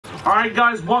Alright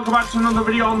guys, welcome back to another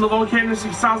video on the Volcano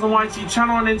 6000 YT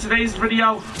channel, and in today's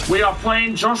video we are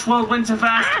playing Josh World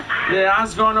Winterfest. It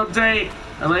has got an update,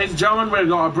 and ladies and gentlemen, we've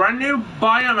got a brand new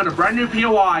biome and a brand new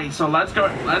POI, so let's get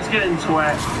into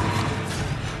it.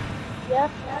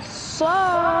 Yep,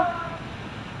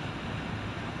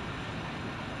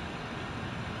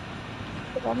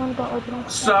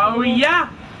 so yeah.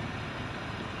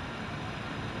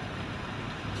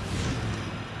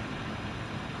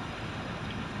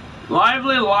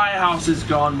 Lively Lighthouse is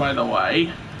gone, by the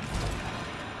way.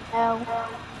 No.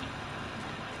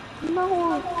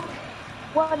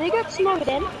 Well, they got snowed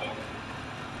in.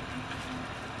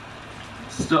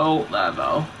 Still there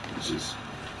though, which is.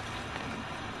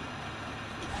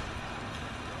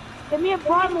 Give me a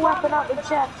prime weapon out the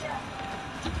chest.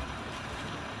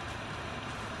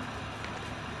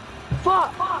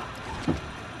 Fuck!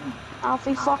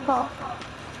 Alfie, fuck off.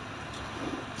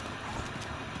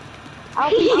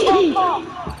 Alfie, fuck off!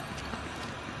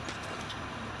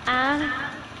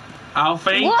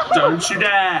 Alfie, whoa. Don't you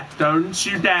dare! Don't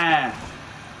you dare!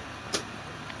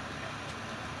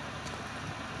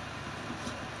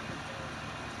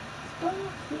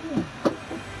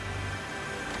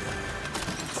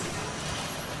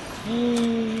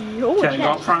 Okay,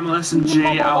 got Primal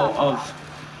SMG out of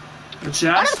the chest.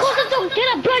 And of course I don't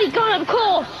get a bloody gun, of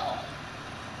course!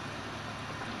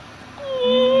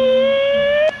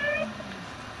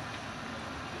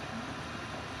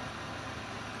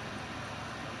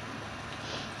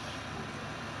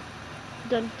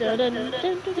 Dun, dun, dun, dun,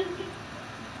 dun, dun.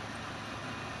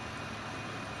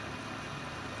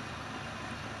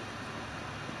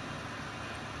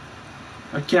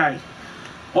 Okay.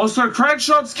 Also,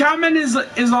 Craigshot's Cabin is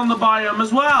on the biome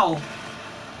as well.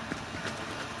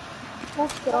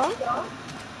 Let's go.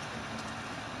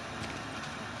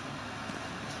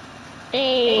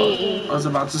 Hey. I was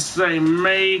about to say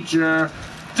major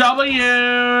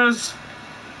W's.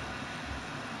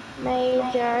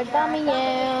 Major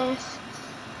W's.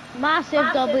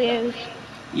 Massive W's.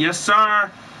 Yes, sir.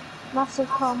 Massive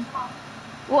com.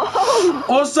 Whoa.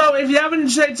 Also, if you haven't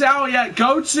checked it out yet,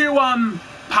 go to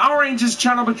Power Rangers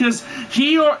channel, because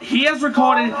he has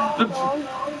recorded the.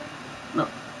 No,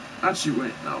 actually,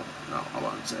 wait, no, I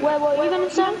won't say. Wait, what were you gonna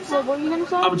say? What were you gonna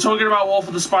say? I'm talking about War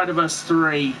for the Spider-Verse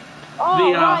 3.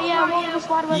 Oh, right, yeah, War for the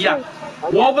Spider-Verse 3. Yeah. Oh,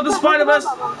 War for the Spider-Verse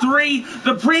 3.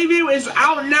 The preview is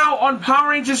out now on Power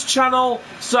Rangers channel.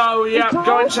 So yeah,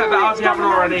 go and check that out if you haven't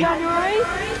already.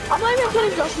 I'm not even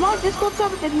kidding, Josh. My Discord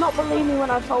server did not believe me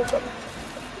when I told them.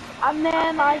 And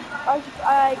then I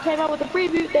came out with the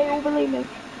preview. They all believed me.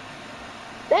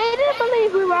 They didn't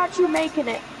believe we were actually making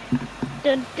it.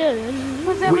 Dun, dun.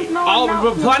 We've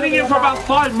been planning it for about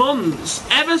 5 months.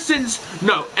 Ever since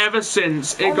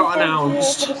it got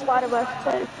announced. War for the Spider-Verse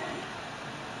 2.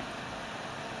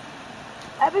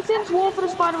 Ever since War for the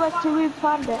Spider-Verse 2, we've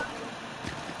planned it.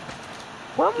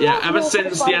 Yeah, ever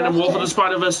since the end of War for the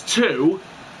Spider-Verse 2,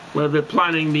 we've been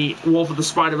planning the War for the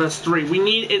Spider-Verse 3. We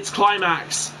need its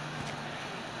climax.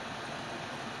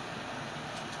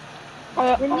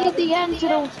 We need the end to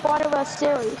the Spider-Verse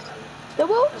series. There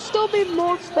will still be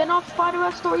more spin-off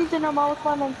Spider-Verse stories in Marvel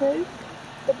Spider-Man 2,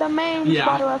 but the main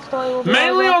Spider-Verse story will be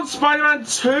mainly on Spider-Man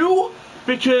 2,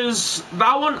 because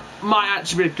that one might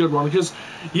actually be a good one, because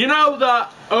you know the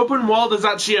open world is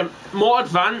actually more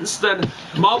advanced than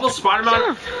Marvel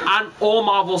Spider-Man and all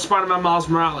Marvel Spider-Man Miles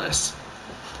Morales.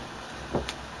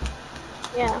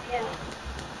 Yeah.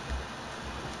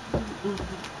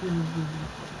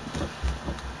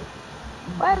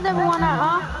 Where's everyone at,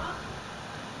 huh?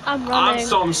 I'm running. I'm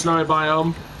still in the snowy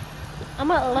biome.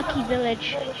 I'm at Lucky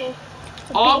Village.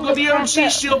 Oh, I've got the OG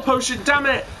shield potion, damn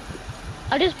it!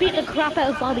 I just beat the crap out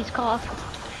of Bobby's car.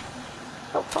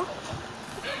 Oh, fuck.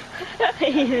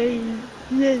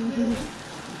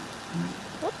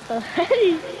 What the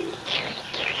hell?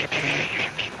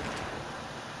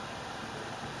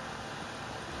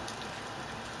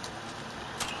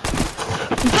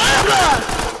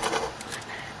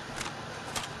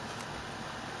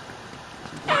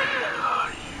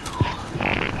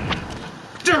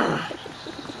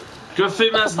 Good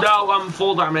thing there's no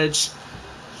full damage.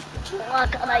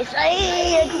 What can I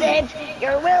say except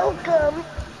you're welcome?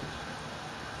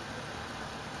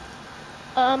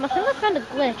 I think I found a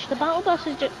glitch. The battle bus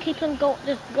is just keeps on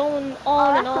going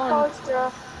on and on. That's supposed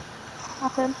to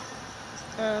happen.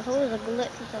 It's always a glitch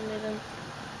for some reason.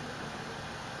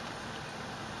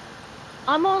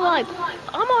 I'm on like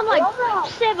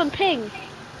 7 ping.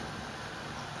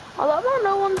 I love how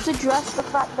no one's addressed the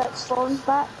fact that Sloan's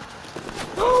back.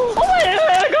 Oh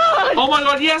my god! Oh my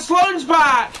god, yes, Sloan's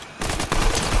back!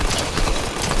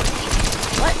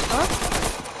 What? Huh?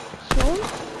 Sloan?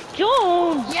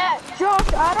 Jones! Yeah,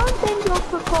 Josh, I don't think you're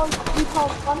supposed to be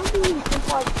called funny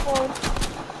since like born.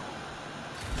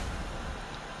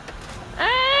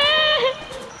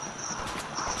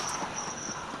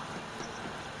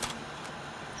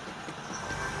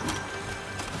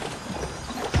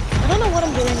 I don't know what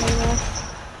I'm doing anymore.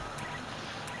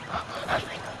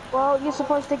 Well, you're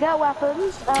supposed to get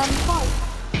weapons and fight.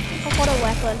 I've got a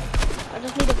weapon. I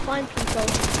just need to find people.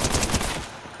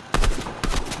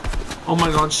 Oh my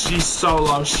god, she's so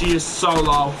low. She is so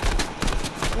low.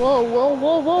 Whoa, whoa,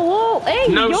 whoa, whoa, whoa! Hey,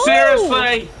 No, yo!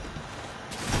 seriously!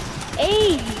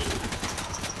 Hey!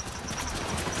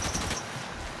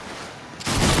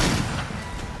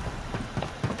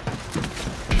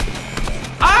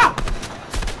 Ah!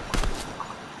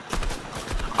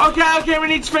 Okay, we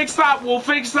need to fix that. We'll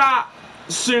fix that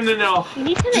soon enough. We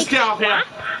need to Just make get out here.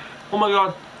 Oh my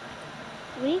god.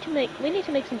 We need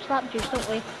to make some slap juice, don't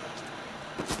we?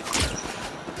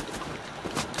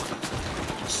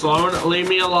 Sloan, leave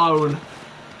me alone.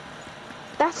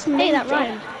 That's me. Hey, that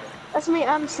rhymed. That's me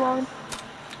and Sloan.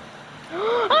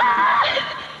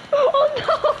 Ah! Oh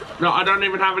no! No, I don't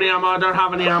even have any ammo. I don't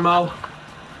have any ammo.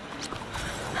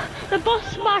 The bus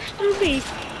smashed through me.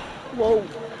 Whoa.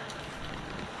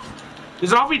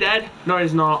 Is Alfie dead? No,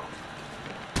 he's not.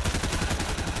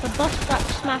 The bus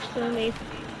smashed through me.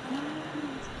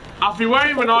 Alfie, where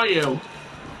even are you?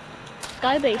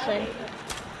 Sky basing.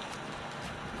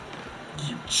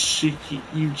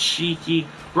 You cheeky.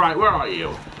 Right, where are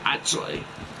you? Actually.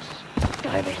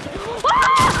 Sky basing.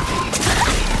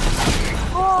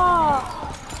 Oh!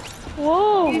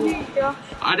 Whoa!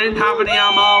 I didn't have any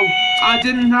ammo. I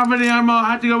didn't have any ammo.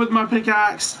 I had to go with my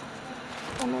pickaxe.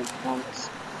 That makes sense.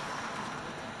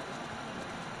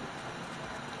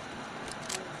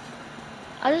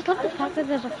 I just love the fact that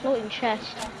there's a floating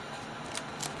chest.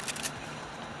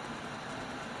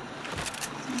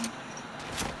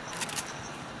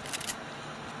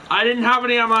 I didn't have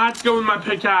any ammo. I had to go with my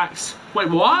pickaxe. Wait,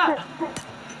 what?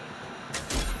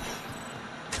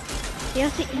 You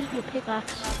have to eat your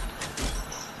pickaxe.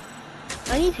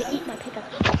 I need to eat my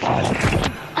pickaxe.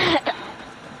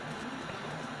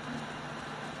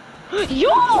 Yo!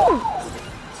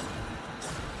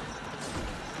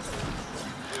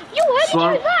 Yo,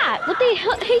 how did you do that? With the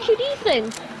HUD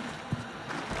thing?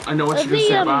 I know what you're gonna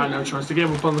say, but I had no choice to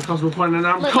give up on the Cosmo Point, and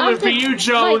I'm Look, coming after- for you,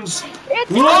 Jones.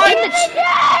 It's What? happening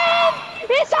again!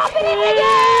 It's happening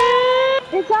again!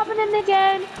 It's happening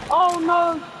again! Oh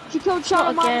no! She killed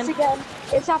Shadow Not Minus again.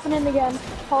 It's happening again.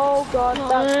 Oh god,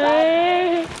 that's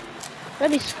bad.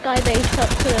 Let me skybase up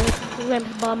to the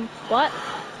limp bum. What?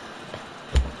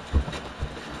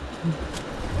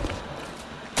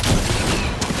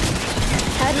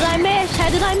 How did I miss? How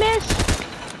did I miss?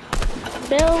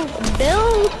 Build.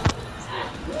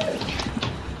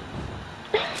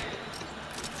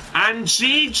 And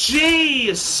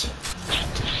GG's.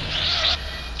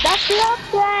 That's the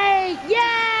update!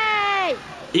 Yay!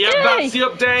 Yep, that's the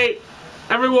update.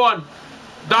 Everyone,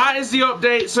 that is the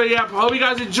update. So, yep, hope you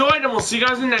guys enjoyed, and we'll see you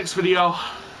guys in the next video.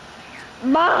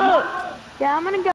 Yeah, I'm gonna go.